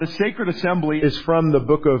The sacred assembly is from the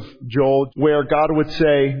book of Joel, where God would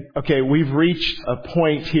say, okay, we've reached a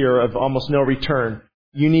point here of almost no return.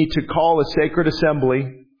 You need to call a sacred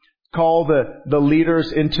assembly, call the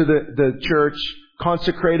leaders into the church,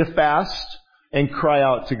 consecrate a fast, and cry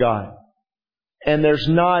out to God. And there's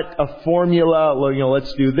not a formula,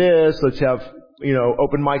 let's do this, let's have,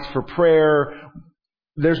 open mics for prayer.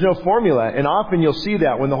 There's no formula. And often you'll see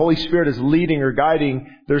that when the Holy Spirit is leading or guiding,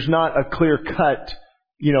 there's not a clear-cut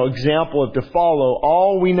example of to follow.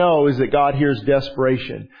 All we know is that God hears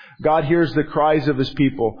desperation. God hears the cries of His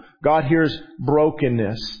people. God hears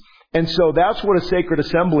brokenness. And so that's what a sacred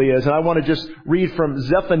assembly is. And I want to just read from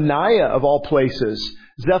Zephaniah of all places.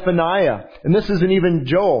 Zephaniah. And this isn't even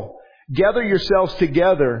Joel. Gather yourselves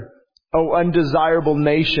together, O undesirable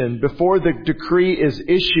nation, before the decree is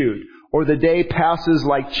issued, or the day passes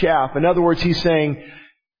like chaff. In other words, he's saying,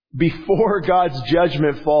 before God's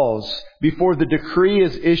judgment falls, before the decree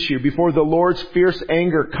is issued, before the Lord's fierce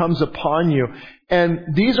anger comes upon you.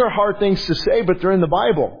 And these are hard things to say, but they're in the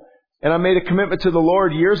Bible. And I made a commitment to the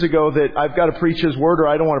Lord years ago that I've got to preach His Word or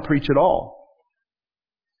I don't want to preach at all.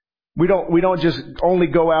 We don't just only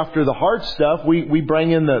go after the hard stuff. We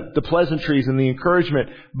bring in the pleasantries and the encouragement.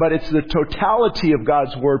 But it's the totality of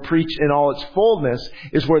God's Word preached in all its fullness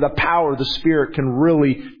is where the power of the Spirit can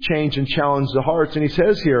really change and challenge the hearts. And He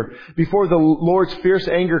says here, before the Lord's fierce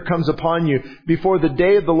anger comes upon you, before the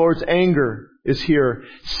day of the Lord's anger is here,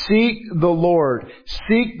 seek the Lord.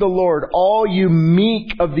 Seek the Lord, all you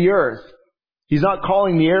meek of the earth. He's not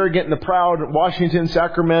calling the arrogant and the proud, Washington,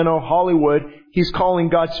 Sacramento, Hollywood. He's calling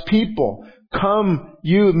God's people. Come,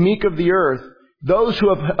 you meek of the earth, those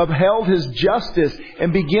who have upheld His justice,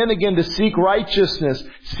 and begin again to seek righteousness,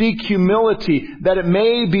 seek humility, that it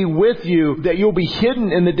may be with you, that you'll be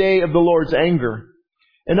hidden in the day of the Lord's anger.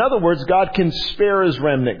 In other words, God can spare His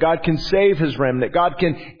remnant. God can save His remnant. God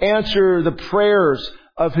can answer the prayers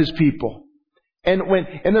of His people. And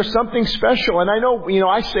there's something special, and I know,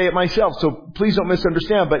 I say it myself, so please don't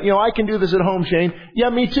misunderstand, but I can do this at home, Shane. Yeah,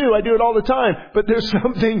 me too. I do it all the time. But there's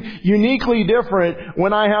something uniquely different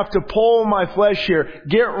when I have to pull my flesh here,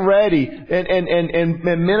 get ready,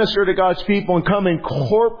 and minister to God's people and come in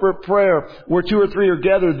corporate prayer where 2 or 3 are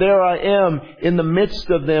gathered. There I am in the midst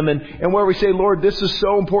of them, and where we say, Lord, this is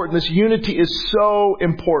so important. This unity is so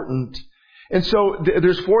important. And so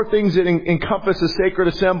there's 4 things that encompass a sacred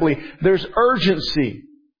assembly. There's urgency.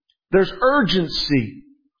 There's urgency.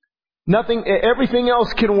 Everything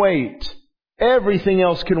else can wait. Everything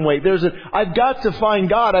else can wait. I've got to find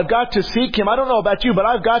God. I've got to seek Him. I don't know about you, but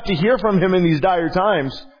I've got to hear from Him in these dire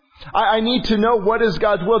times. I need to know what is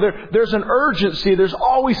God's will. There's an urgency. There's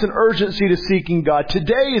always an urgency to seeking God.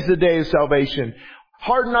 Today is the day of salvation.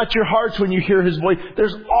 Harden not your hearts when you hear His voice.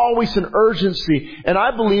 There's always an urgency. And I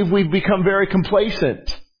believe we've become very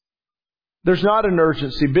complacent. There's not an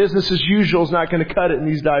urgency. Business as usual is not going to cut it in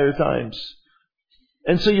these dire times.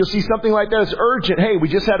 And so you'll see something like that. It's urgent. Hey, we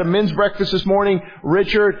just had a men's breakfast this morning.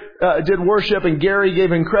 Richard did worship and Gary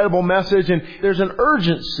gave an incredible message. And there's an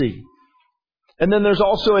urgency. And then there's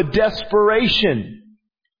also a desperation.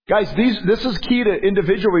 Guys, this is key to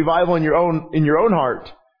individual revival in your own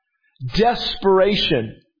heart.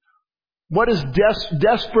 Desperation. What does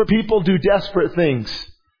desperate people do? Desperate things.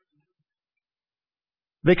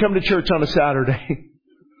 They come to church on a Saturday.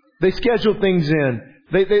 They schedule things in.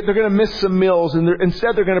 They're going to miss some meals, and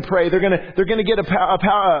instead they're going to pray. They're going to get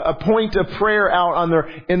a point of prayer out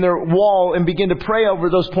in their wall and begin to pray over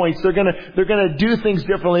those points. They're going to do things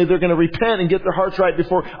differently. They're going to repent and get their hearts right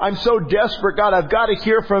before. I'm so desperate, God. I've got to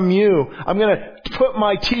hear from You. I'm going to put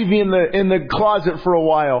my TV in the closet for a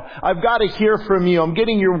while. I've got to hear from You. I'm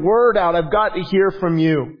getting Your Word out. I've got to hear from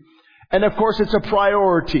You. And of course, it's a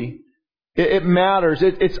priority. It matters.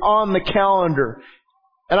 It's on the calendar.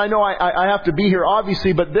 And I know I have to be here,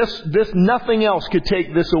 obviously, but this nothing else could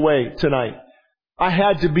take this away tonight. I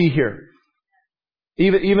had to be here.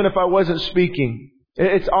 Even if I wasn't speaking.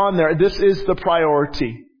 It's on there. This is the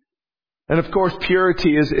priority. And of course,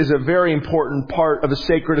 purity is a very important part of a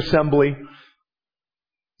sacred assembly.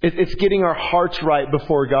 It's getting our hearts right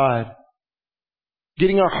before God.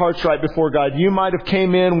 Getting our hearts right before God. You might have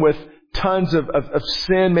came in with tons of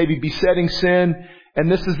sin, maybe besetting sin. And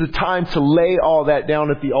this is the time to lay all that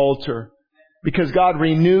down at the altar. Because God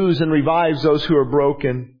renews and revives those who are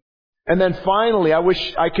broken. And then finally, I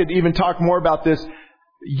wish I could even talk more about this.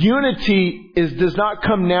 Unity does not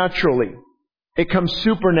come naturally. It comes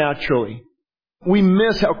supernaturally. We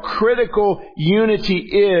miss how critical unity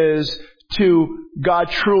is to God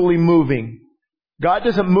truly moving. God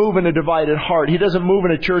doesn't move in a divided heart. He doesn't move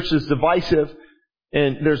in a church that's divisive.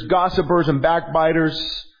 And there's gossipers and backbiters.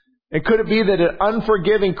 And could it be that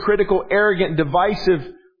unforgiving, critical, arrogant, divisive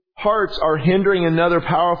hearts are hindering another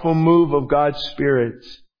powerful move of God's Spirit?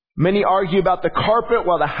 Many argue about the carpet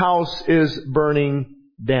while the house is burning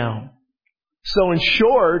down. So in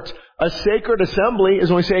short, a sacred assembly is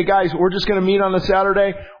when we say, hey guys, we're just going to meet on a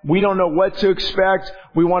Saturday. We don't know what to expect.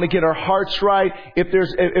 We want to get our hearts right. If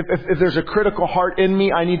there's a critical heart in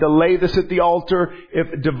me, I need to lay this at the altar.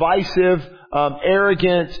 If divisive,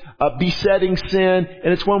 arrogant, besetting sin.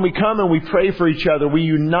 And it's when we come and we pray for each other. We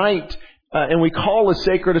unite and we call a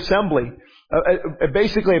sacred assembly.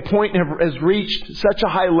 Basically, a point has reached such a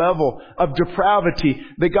high level of depravity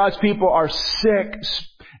that God's people are sick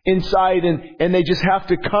inside and they just have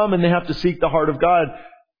to come and they have to seek the heart of God.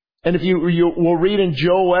 And if you will read in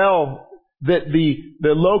Joel that the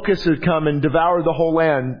locusts had come and devoured the whole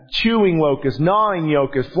land, chewing locusts, gnawing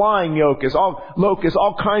locusts, flying locusts,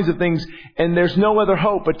 all kinds of things, and there's no other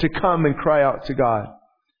hope but to come and cry out to God.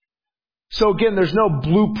 So again, there's no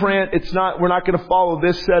blueprint. We're not going to follow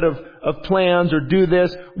this set of plans or do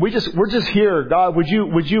this. We're just here. God, would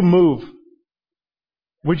you move?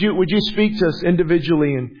 Would you speak to us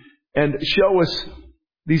individually and show us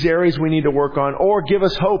these areas we need to work on, or give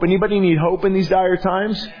us hope? Anybody need hope in these dire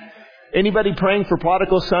times? Anybody praying for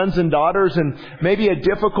prodigal sons and daughters and maybe a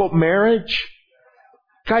difficult marriage?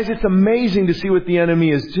 Guys, it's amazing to see what the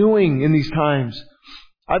enemy is doing in these times.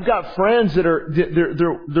 I've got friends that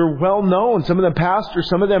they're well known. Some of them pastors,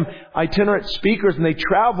 some of them itinerant speakers, and they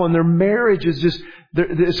travel, and their marriage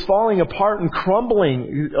is falling apart and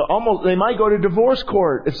crumbling. Almost, they might go to divorce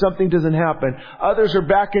court if something doesn't happen. Others are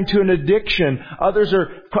back into an addiction.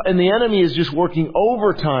 And the enemy is just working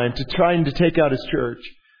overtime to trying to take out his church.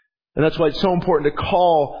 And that's why it's so important to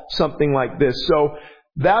call something like this. So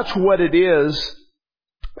that's what it is.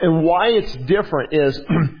 And why it's different is,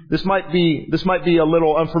 this might be a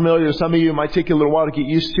little unfamiliar to some of you. It might take you a little while to get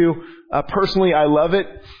used to. Personally, I love it.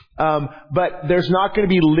 But there's not going to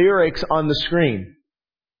be lyrics on the screen.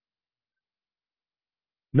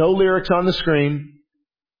 No lyrics on the screen.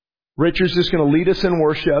 Richard's just going to lead us in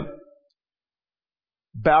worship.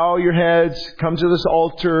 Bow your heads. Come to this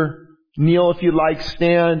altar. Kneel if you like.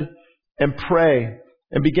 Stand and pray.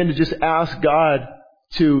 And begin to just ask God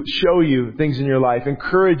to show you things in your life,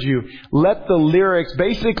 encourage you. Let the lyrics,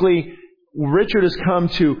 basically, Richard has come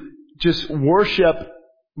to just worship,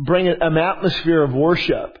 bring an atmosphere of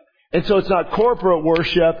worship. And so it's not corporate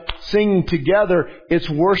worship, singing together. It's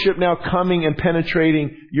worship now coming and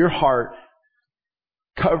penetrating your heart,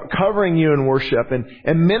 covering you in worship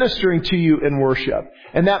and ministering to you in worship.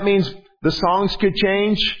 And that means the songs could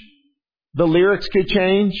change, the lyrics could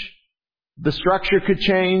change, the structure could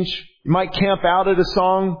change. You might camp out at a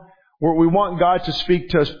song where we want God to speak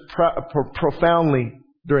to us profoundly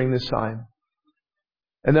during this time.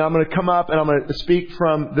 And then I'm going to come up and I'm going to speak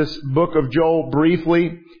from this book of Joel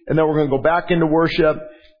briefly. And then we're going to go back into worship.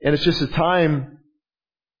 And it's just a time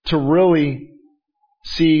to really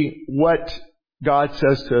see what God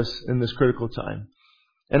says to us in this critical time.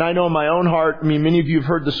 And I know in my own heart, many of you have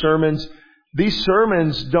heard the sermons. These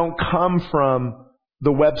sermons don't come from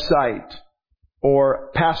the website or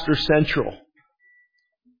Pastor Central.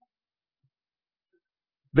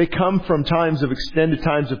 They come from times of extended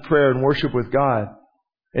times of prayer and worship with God.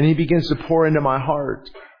 And He begins to pour into my heart.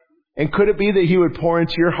 And could it be that He would pour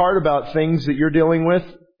into your heart about things that you're dealing with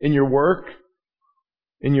in your work,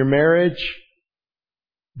 in your marriage,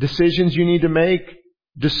 decisions you need to make,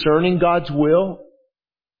 discerning God's will?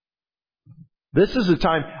 This is a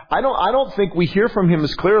time, I don't think we hear from Him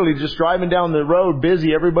as clearly just driving down the road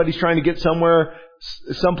busy. Everybody's trying to get somewhere,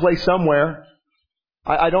 someplace, somewhere.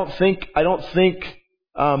 I don't think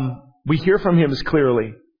we hear from Him as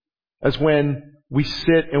clearly as when we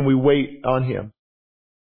sit and we wait on Him.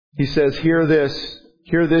 He says, hear this,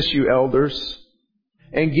 you elders,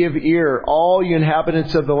 and give ear, all you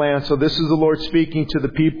inhabitants of the land. So this is the Lord speaking to the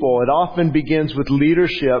people. It often begins with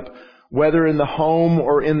leadership, whether in the home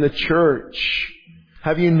or in the church.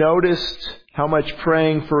 Have you noticed how much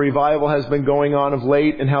praying for revival has been going on of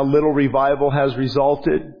late and how little revival has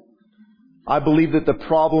resulted? I believe that the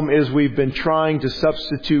problem is we've been trying to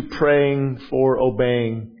substitute praying for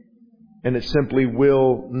obeying, and it simply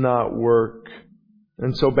will not work.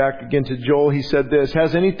 And so back again to Joel, he said this,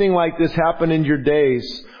 has anything like this happened in your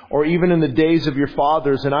days, or even in the days of your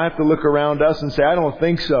fathers? And I have to look around us and say, I don't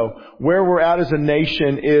think so. Where we're at as a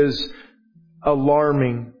nation is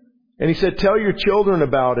alarming. And he said, tell your children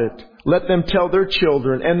about it. Let them tell their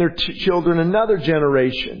children and their children another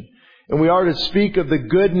generation. And we are to speak of the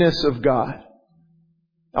goodness of God.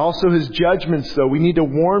 Also His judgments, though. We need to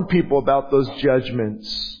warn people about those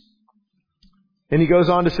judgments. And he goes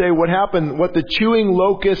on to say what happened, what the chewing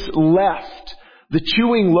locust left. The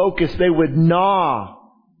chewing locust, they would gnaw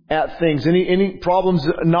at things. Any problems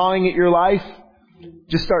gnawing at your life?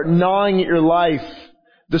 Just start gnawing at your life.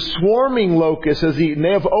 The swarming locust has eaten.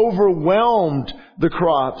 They have overwhelmed the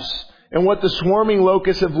crops. And what the swarming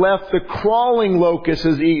locusts have left, the crawling locust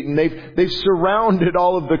has eaten. They've surrounded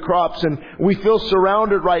all of the crops, and we feel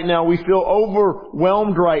surrounded right now. We feel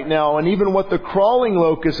overwhelmed right now. And even what the crawling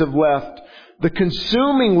locusts have left, the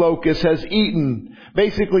consuming locust has eaten.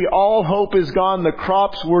 Basically, all hope is gone. The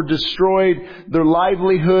crops were destroyed, their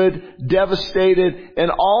livelihood devastated,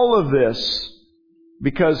 and all of this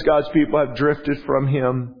because God's people have drifted from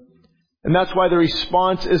Him. And that's why the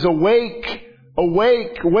response is awake,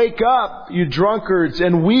 awake, wake up, you drunkards,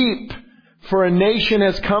 and weep, for a nation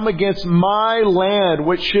has come against my land,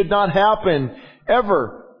 which should not happen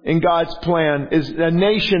ever in God's plan. Is a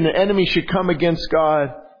nation, an enemy should come against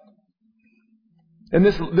God. And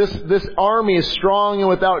this army is strong and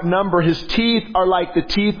without number. His teeth are like the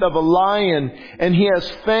teeth of a lion, and he has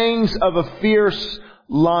fangs of a fierce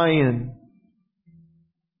lion.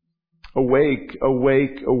 Awake,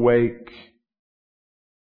 awake, awake.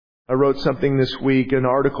 I wrote something this week, an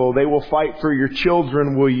article. They will fight for your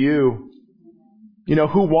children, will you? You know,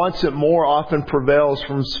 who wants it more often prevails,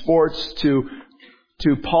 from sports to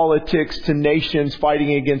politics to nations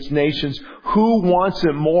fighting against nations. Who wants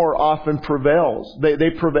it more often prevails. They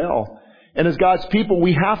prevail. And as God's people,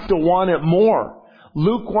 we have to want it more.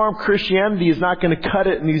 Lukewarm Christianity is not going to cut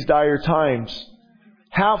it in these dire times.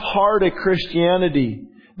 Half-hearted Christianity.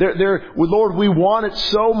 Lord, we want it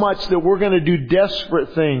so much that we're going to do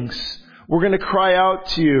desperate things. We're going to cry out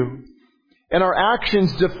to you. And our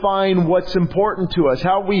actions define what's important to us.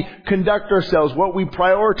 How we conduct ourselves, what we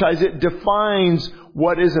prioritize, it defines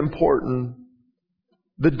what is important.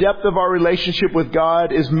 The depth of our relationship with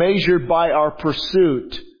God is measured by our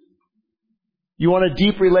pursuit. You want a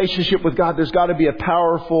deep relationship with God, there's got to be a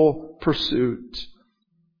powerful pursuit.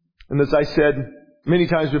 And as I said many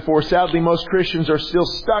times before, sadly, most Christians are still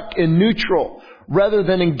stuck in neutral rather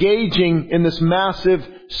than engaging in this massive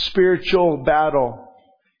spiritual battle.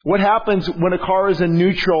 What happens when a car is in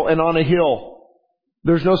neutral and on a hill?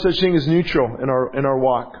 There's no such thing as neutral in our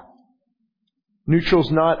walk. Neutral's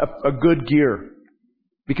not a good gear,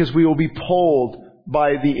 because we will be pulled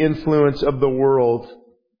by the influence of the world.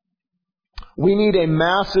 We need a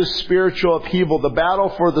massive spiritual upheaval, the battle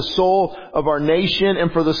for the soul of our nation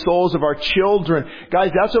and for the souls of our children. Guys,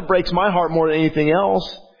 that's what breaks my heart more than anything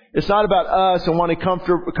else. It's not about us and wanting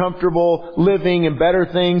comfortable living and better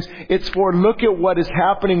things. It's for, look at what is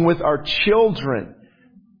happening with our children.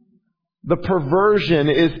 The perversion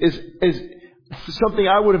is something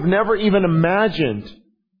I would have never even imagined,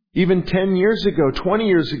 even 10 years ago, 20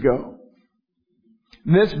 years ago.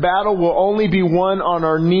 This battle will only be won on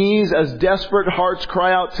our knees as desperate hearts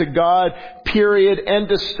cry out to God. Period.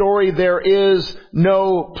 End of story. There is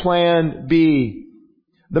no plan B.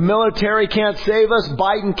 The military can't save us,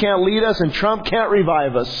 Biden can't lead us, and Trump can't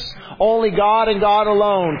revive us. Only God and God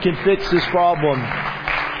alone can fix this problem.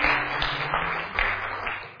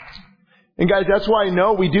 And guys, that's why I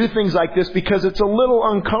know we do things like this, because it's a little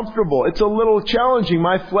uncomfortable. It's a little challenging.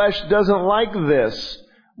 My flesh doesn't like this.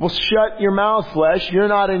 Well, shut your mouth, flesh. You're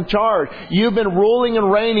not in charge. You've been ruling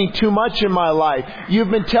and reigning too much in my life. You've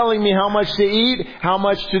been telling me how much to eat, how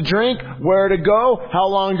much to drink, where to go, how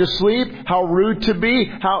long to sleep, how rude to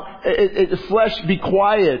be. Flesh, be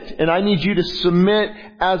quiet. And I need you to submit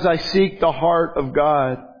as I seek the heart of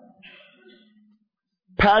God.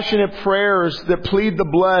 Passionate prayers that plead the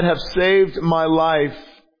blood have saved my life.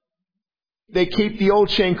 They keep the old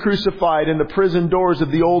Shane crucified and the prison doors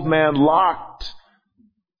of the old man locked.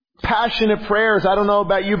 Passionate prayers, I don't know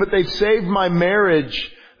about you, but they've saved my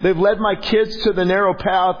marriage. They've led my kids to the narrow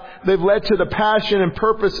path. They've led to the passion and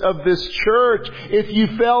purpose of this church. If you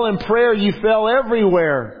fell in prayer, you fell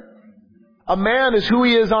everywhere. A man is who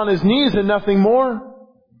he is on his knees and nothing more.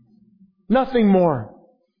 Nothing more.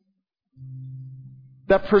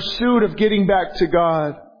 That pursuit of getting back to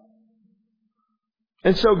God.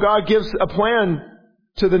 And so God gives a plan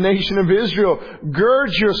to the nation of Israel.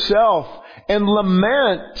 Gird yourself and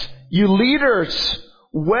lament, you leaders.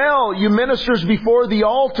 Well, you ministers before the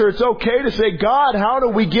altar, it's okay to say, God, how do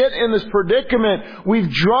we get in this predicament?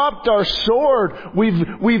 We've dropped our sword.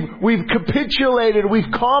 We've capitulated.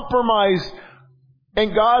 We've compromised.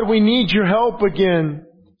 And God, we need your help again.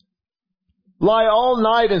 Lie all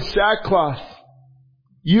night in sackcloth,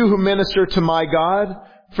 you who minister to my God.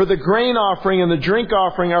 For the grain offering and the drink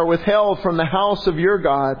offering are withheld from the house of your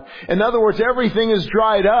God. In other words, everything is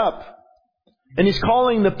dried up. And He's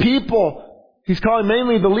calling the people He's calling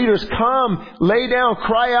mainly the leaders, come, lay down,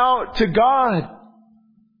 cry out to God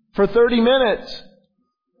for 30 minutes.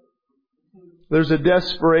 There's a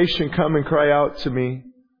desperation, come and cry out to me.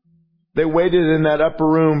 They waited in that upper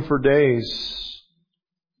room for days.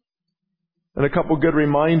 And a couple good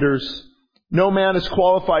reminders. No man is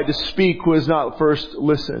qualified to speak who has not first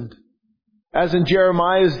listened. As in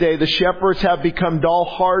Jeremiah's day, the shepherds have become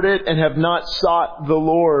dull-hearted and have not sought the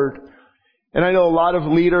Lord. And I know a lot of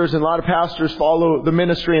leaders and a lot of pastors follow the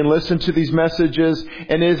ministry and listen to these messages,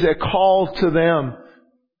 and it is a call to them.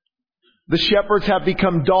 The shepherds have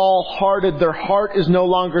become dull-hearted. Their heart is no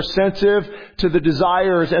longer sensitive to the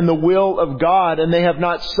desires and the will of God, and they have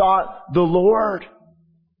not sought the Lord.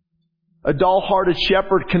 A dull-hearted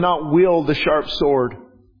shepherd cannot wield the sharp sword.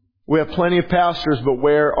 We have plenty of pastors, but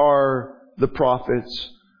where are the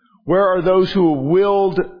prophets? Where are those who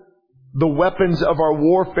wield the weapons of our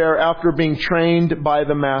warfare after being trained by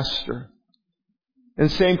the Master?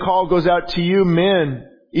 And same call goes out to you men,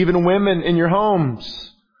 even women in your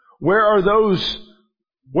homes. Where are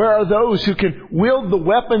those who can wield the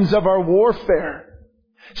weapons of our warfare?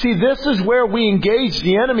 See, this is where we engage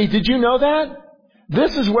the enemy. Did you know that?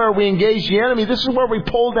 This is where we engage the enemy. This is where we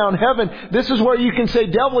pull down heaven. This is where you can say,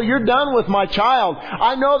 devil, you're done with my child.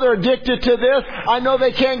 I know they're addicted to this. I know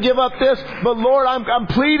they can't give up this. But Lord, I'm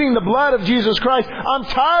pleading the blood of Jesus Christ. I'm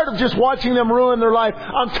tired of just watching them ruin their life.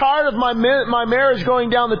 I'm tired of my marriage going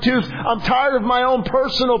down the tubes. I'm tired of my own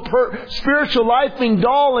personal spiritual life being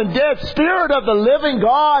dull and dead. Spirit of the living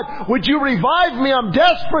God, would you revive me? I'm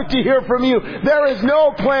desperate to hear from you. There is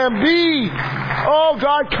no plan B. Oh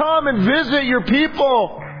God, come and visit your people.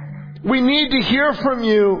 We need to hear from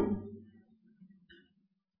you.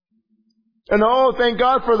 And oh, thank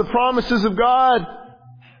God for the promises of God.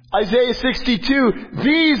 Isaiah 62,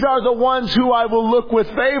 these are the ones who I will look with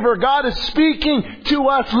favor. God is speaking to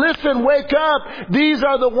us. Listen, wake up. These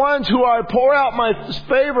are the ones who I pour out my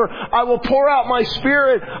favor. I will pour out my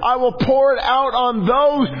Spirit. I will pour it out on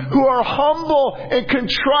those who are humble and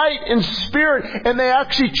contrite in spirit, and they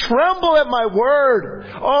actually tremble at my word.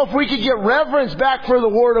 Oh, if we could get reverence back for the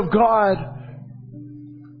Word of God.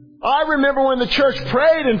 I remember when the church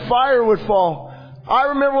prayed and fire would fall. I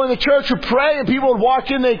remember when the church would pray and people would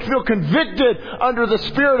walk in, they'd feel convicted under the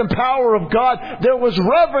Spirit and power of God. There was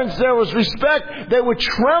reverence, there was respect. They would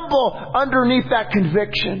tremble underneath that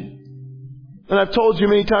conviction. And I've told you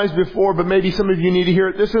many times before, but maybe some of you need to hear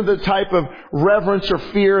it. This is the type of reverence or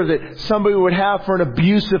fear that somebody would have for an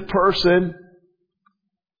abusive person.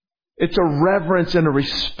 It's a reverence and a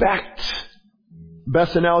respect.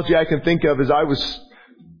 Best analogy I can think of is I was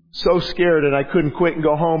so scared and I couldn't quit and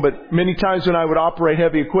go home. But many times when I would operate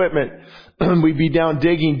heavy equipment, we'd be down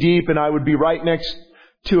digging deep and I would be right next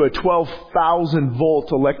to a 12,000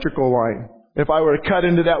 volt electrical line. If I were to cut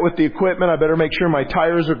into that with the equipment, I better make sure my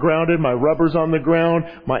tires are grounded, my rubber's on the ground,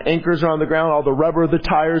 my anchors are on the ground, all the rubber of the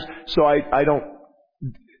tires, so I don't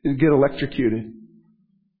get electrocuted.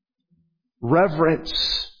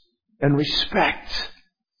 Reverence and respect.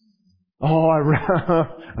 Oh,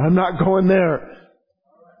 I'm not going there.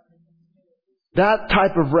 That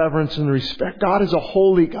type of reverence and respect. God is a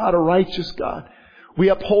holy God, a righteous God. We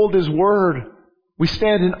uphold His Word. We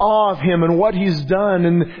stand in awe of Him and what He's done.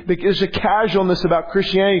 And there's a casualness about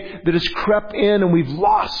Christianity that has crept in and we've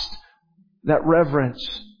lost that reverence.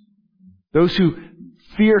 Those who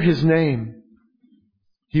fear His name,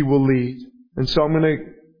 He will lead. And so I'm going to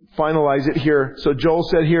finalize it here. So Joel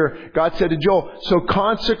said here, God said to Joel, so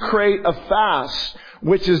consecrate a fast,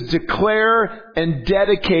 which is declare and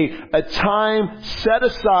dedicate a time set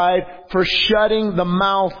aside for shutting the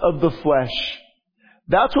mouth of the flesh.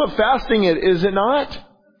 That's what fasting is it not?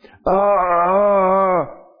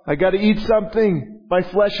 I got to eat something. My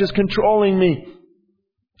flesh is controlling me.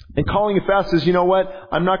 And calling a fast is, you know what?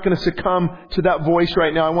 I'm not going to succumb to that voice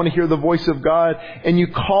right now. I want to hear the voice of God. And you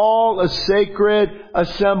call a sacred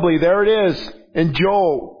assembly. There it is in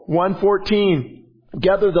Joel 1:14.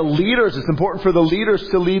 Gather the leaders. It's important for the leaders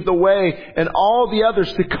to lead the way and all the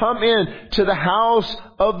others to come in to the house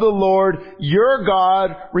of the Lord, your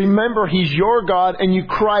God. Remember, He's your God, and you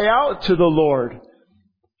cry out to the Lord.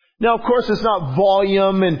 Now, of course, it's not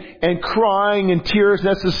volume and crying and tears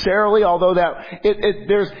necessarily, although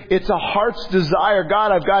it's a heart's desire.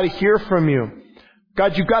 God, I've got to hear from you.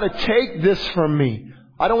 God, you've got to take this from me.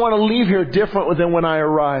 I don't want to leave here different than when I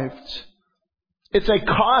arrived. It's a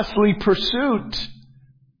costly pursuit.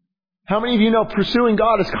 How many of you know pursuing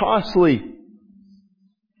God is costly?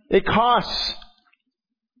 It costs.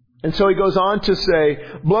 And so he goes on to say,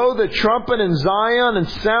 blow the trumpet in Zion and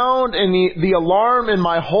sound in the alarm in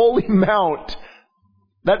my holy mount.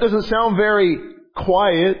 That doesn't sound very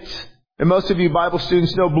quiet. And most of you Bible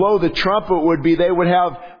students know blow the trumpet would be they would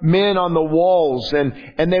have men on the walls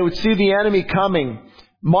and they would see the enemy coming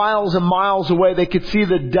miles and miles away. They could see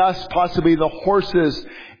the dust, possibly the horses,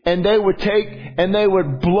 and they would take and they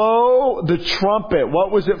would blow the trumpet.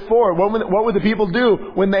 What was it for? What would the people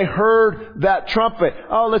do when they heard that trumpet?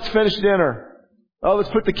 Oh, let's finish dinner. Oh, let's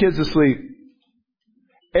put the kids to sleep.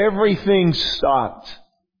 Everything stopped.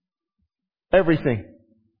 Everything.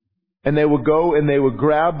 And they would go and they would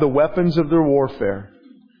grab the weapons of their warfare.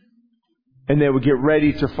 And they would get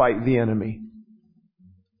ready to fight the enemy.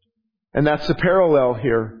 And that's the parallel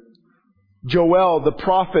here. Joel, the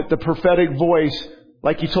prophet, the prophetic voice,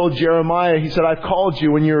 like he told Jeremiah, he said, I've called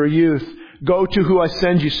you when you were a youth. Go to who I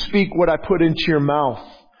send you. Speak what I put into your mouth.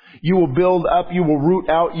 You will build up, you will root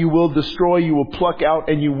out, you will destroy, you will pluck out,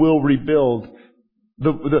 and you will rebuild.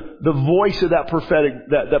 The voice of that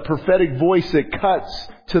prophetic voice that cuts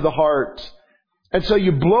to the heart. And so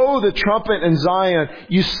you blow the trumpet in Zion.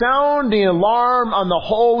 You sound the alarm on the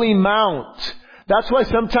holy mount. That's why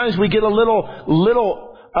sometimes we get a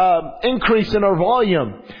little increase in our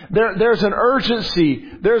volume. There's an urgency.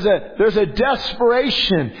 There's a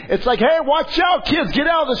desperation. It's like, hey, watch out, kids, get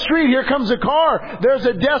out of the street. Here comes a car. There's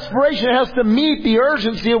a desperation. It has to meet the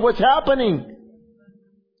urgency of what's happening.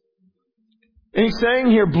 And he's saying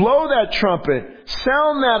here, blow that trumpet,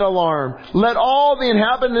 sound that alarm, let all the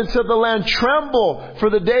inhabitants of the land tremble, for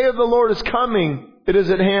the day of the Lord is coming. It is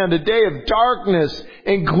at hand, a day of darkness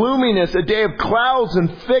and gloominess, a day of clouds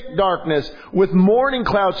and thick darkness, with morning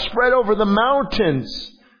clouds spread over the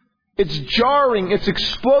mountains. It's jarring, it's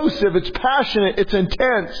explosive, it's passionate, it's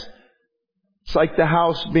intense. It's like the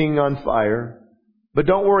house being on fire. But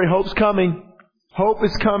don't worry, hope's coming. Hope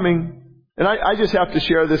is coming. And I just have to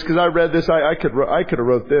share this because I read this. I could have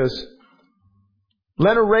wrote this.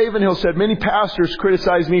 Leonard Ravenhill said, many pastors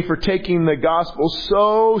criticize me for taking the gospel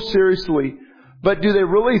so seriously. But do they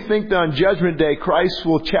really think that on Judgment Day Christ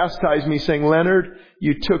will chastise me saying, Leonard,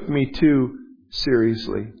 you took me too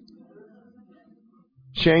seriously.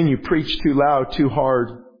 Shane, you preached too loud, too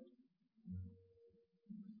hard.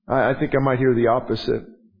 I think I might hear the opposite.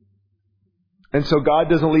 And so God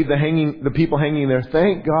doesn't leave the people hanging there.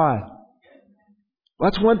 Thank God.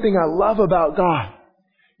 That's one thing I love about God.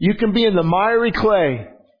 You can be in the miry clay,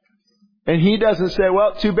 and He doesn't say,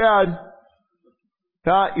 well, too bad.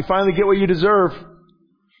 You finally get what you deserve.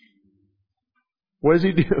 What does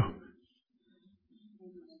He do?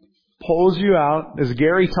 Pulls you out, as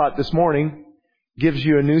Gary taught this morning, gives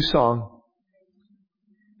you a new song.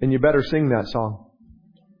 And you better sing that song.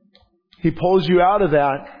 He pulls you out of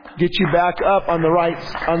that, gets you back up on the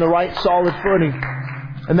right solid footing.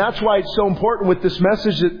 And that's why it's so important with this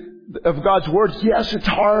message of God's Word. Yes, it's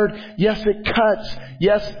hard. Yes, it cuts.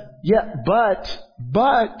 Yes,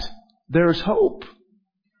 but there's hope.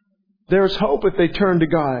 There's hope if they turn to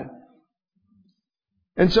God.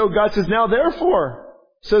 And so God says, now therefore,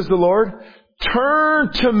 says the Lord,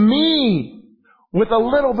 turn to me with a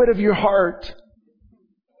little bit of your heart.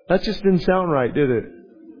 That just didn't sound right, did it?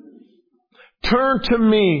 Turn to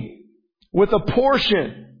me with a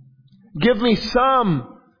portion. Give me some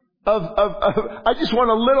of I just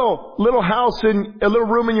want a little house in a little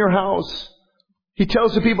room in your house. He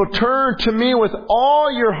tells the people, turn to me with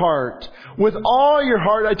all your heart. With all your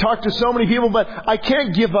heart. I talk to so many people, but I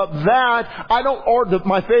can't give up that.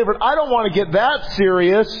 My favorite, I don't want to get that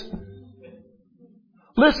serious.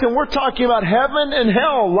 Listen, we're talking about heaven and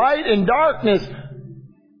hell, light and darkness,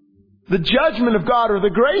 the judgment of God or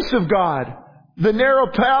the grace of God, the narrow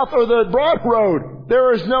path or the broad road.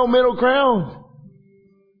 There is no middle ground.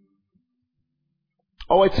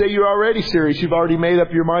 Oh, I'd say you're already serious. You've already made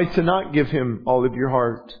up your mind to not give Him all of your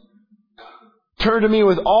heart. Turn to me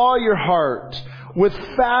with all your heart, with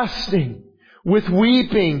fasting, with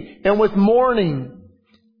weeping, and with mourning.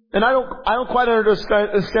 And I don't quite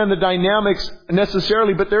understand the dynamics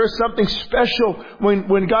necessarily, but there is something special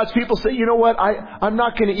when God's people say, you know what, I'm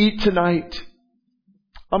not going to eat tonight.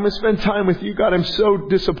 I'm going to spend time with you, God. I'm so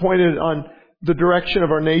disappointed on the direction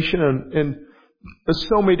of our nation, and there's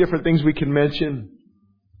so many different things we can mention.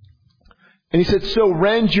 And He said, so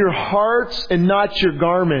rend your hearts and not your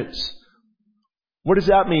garments. What does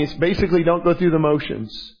that mean? It's basically don't go through the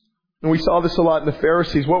motions. And we saw this a lot in the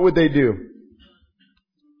Pharisees. What would they do?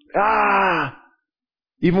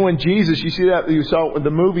 Even when Jesus, you see that, you saw in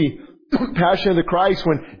the movie Passion of the Christ,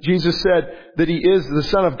 when Jesus said that He is the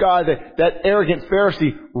Son of God, that arrogant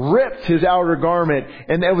Pharisee ripped his outer garment.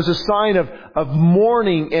 And that was a sign of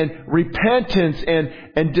mourning and repentance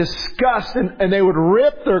and disgust. And they would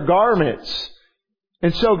rip their garments.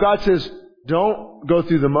 And so God says, don't go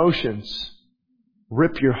through the motions.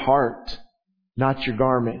 Rip your heart, not your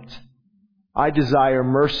garment. I desire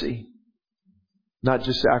mercy, not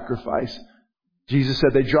just sacrifice. Jesus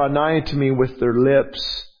said, they draw nigh unto me with their lips,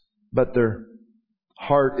 but their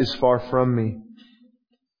heart is far from me.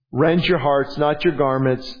 Rend your hearts, not your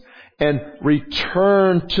garments, and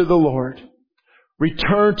return to the Lord.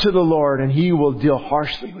 Return to the Lord, and He will deal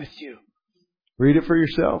harshly with you. Read it for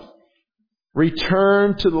yourself.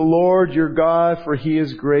 Return to the Lord your God, for He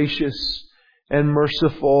is gracious and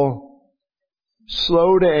merciful,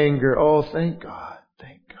 slow to anger. Oh, thank God.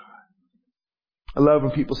 Thank God. I love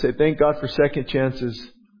when people say, thank God for second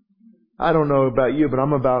chances. I don't know about you, but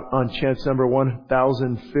I'm about on chance number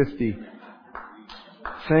 1050.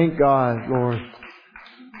 Thank God, Lord.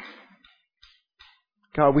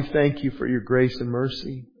 God, we thank You for Your grace and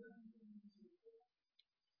mercy.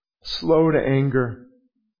 Slow to anger.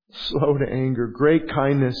 Slow to anger. Great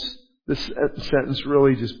kindness. This sentence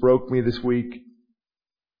really just broke me this week.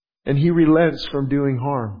 And He relents from doing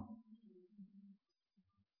harm.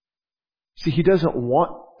 See, He doesn't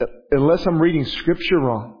want, unless I'm reading Scripture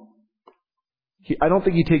wrong, I don't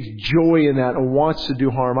think He takes joy in that and wants to do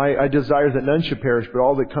harm. I desire that none should perish, but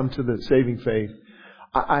all that come to the saving faith.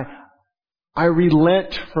 I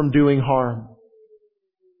relent from doing harm.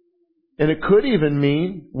 And it could even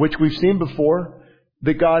mean, which we've seen before,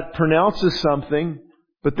 that God pronounces something,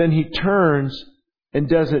 but then He turns and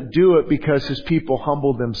doesn't do it because His people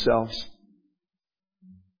humbled themselves.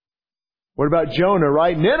 What about Jonah,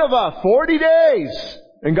 right? Nineveh, 40 days,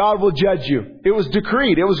 and God will judge you. It was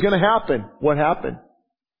decreed. It was going to happen. What happened?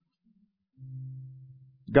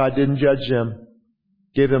 God didn't judge them.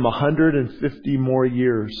 Gave them 150 more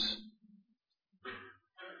years.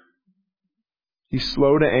 He's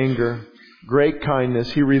slow to anger. Great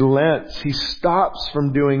kindness. He relents. He stops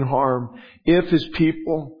from doing harm. If His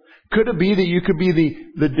people... Could it be that you could be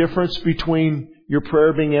the difference between your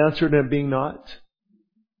prayer being answered and it being not?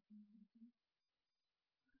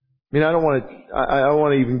 I mean, I don't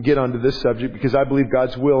want to even get onto this subject because I believe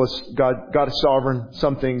God's will is God is sovereign.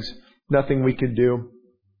 Some things, nothing we can do.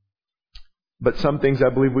 But some things I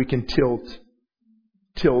believe we can tilt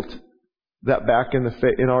that back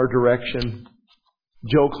in our direction.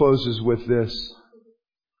 Joel closes with this.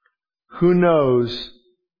 Who knows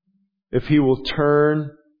if he will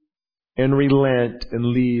turn and relent and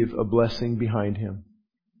leave a blessing behind him?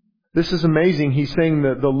 This is amazing. He's saying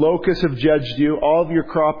that the locusts have judged you. All of your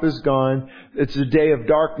crop is gone. It's a day of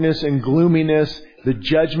darkness and gloominess. The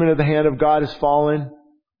judgment of the hand of God has fallen.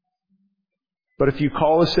 But if you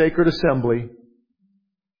call a sacred assembly,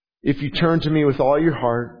 if you turn to me with all your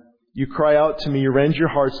heart, you cry out to me, you rend your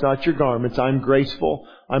hearts, not your garments. I'm graceful.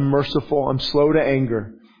 I'm merciful. I'm slow to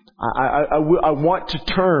anger. I want to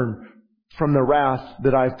turn from the wrath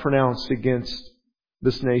that I've pronounced against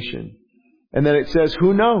this nation. And then it says,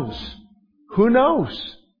 who knows? Who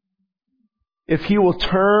knows if he will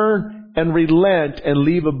turn and relent and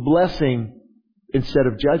leave a blessing instead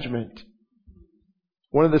of judgment?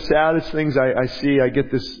 One of the saddest things I see, I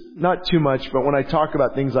get this, not too much, but when I talk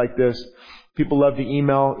about things like this, people love to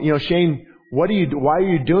email, Shane, why are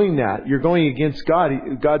you doing that? You're going against God,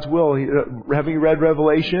 God's will. Haven't you read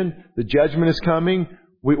Revelation? The judgment is coming.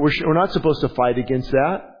 We're not supposed to fight against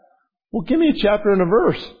that. Well, give me a chapter and a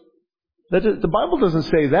verse. The Bible doesn't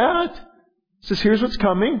say that. It says, here's what's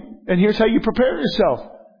coming, and here's how you prepare yourself.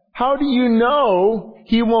 How do you know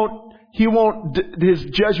his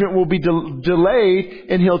judgment will be delayed,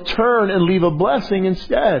 and he'll turn and leave a blessing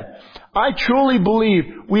instead? I truly believe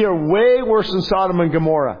we are way worse than Sodom and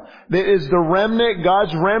Gomorrah. There is the remnant,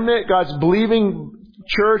 God's believing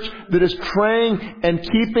church that is praying and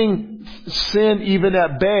keeping sin even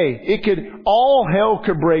at bay. All hell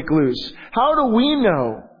could break loose. How do we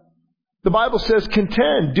know? The Bible says,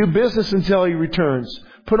 contend, do business until He returns.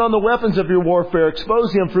 Put on the weapons of your warfare,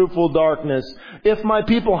 expose the unfruitful darkness. If my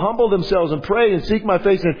people humble themselves and pray and seek my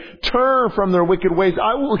face and turn from their wicked ways,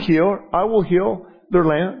 I will heal their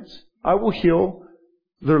lands. I will heal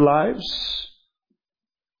their lives.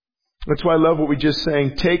 That's why I love what we just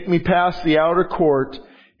sang. Take me past the outer court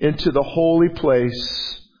into the holy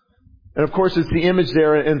place. And of course, it's the image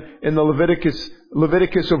there in the Leviticus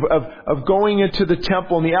of going into the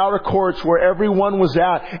temple in the outer courts where everyone was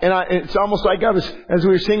at. And it's almost like as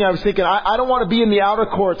we were singing, I was thinking, I don't want to be in the outer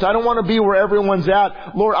courts. I don't want to be where everyone's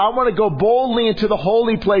at. Lord, I want to go boldly into the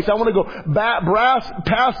holy place. I want to go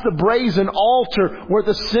past the brazen altar where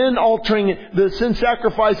the sin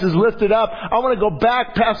sacrifice is lifted up. I want to go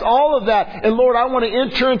back past all of that. And Lord, I want to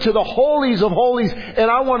enter into the holies of holies,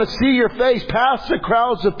 and I want to see your face past the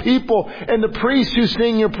crowds of people and the priests who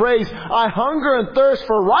sing your praise. I hunger and thirst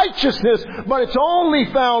for righteousness, but it's only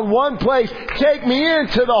found one place. Take me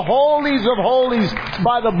into the holies of holies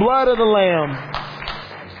by the blood of the Lamb.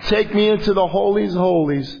 Take me into the holies of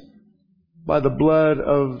holies by the blood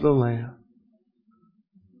of the Lamb.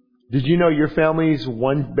 Did you know your family's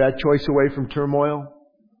one bad choice away from turmoil?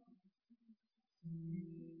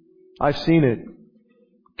 I've seen it.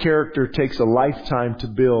 Character takes a lifetime to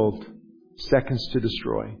build, seconds to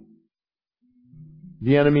destroy.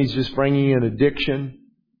 The enemy's just bringing in addiction,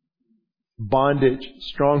 bondage,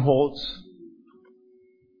 strongholds.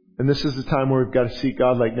 And this is the time where we've got to seek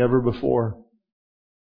God like never before.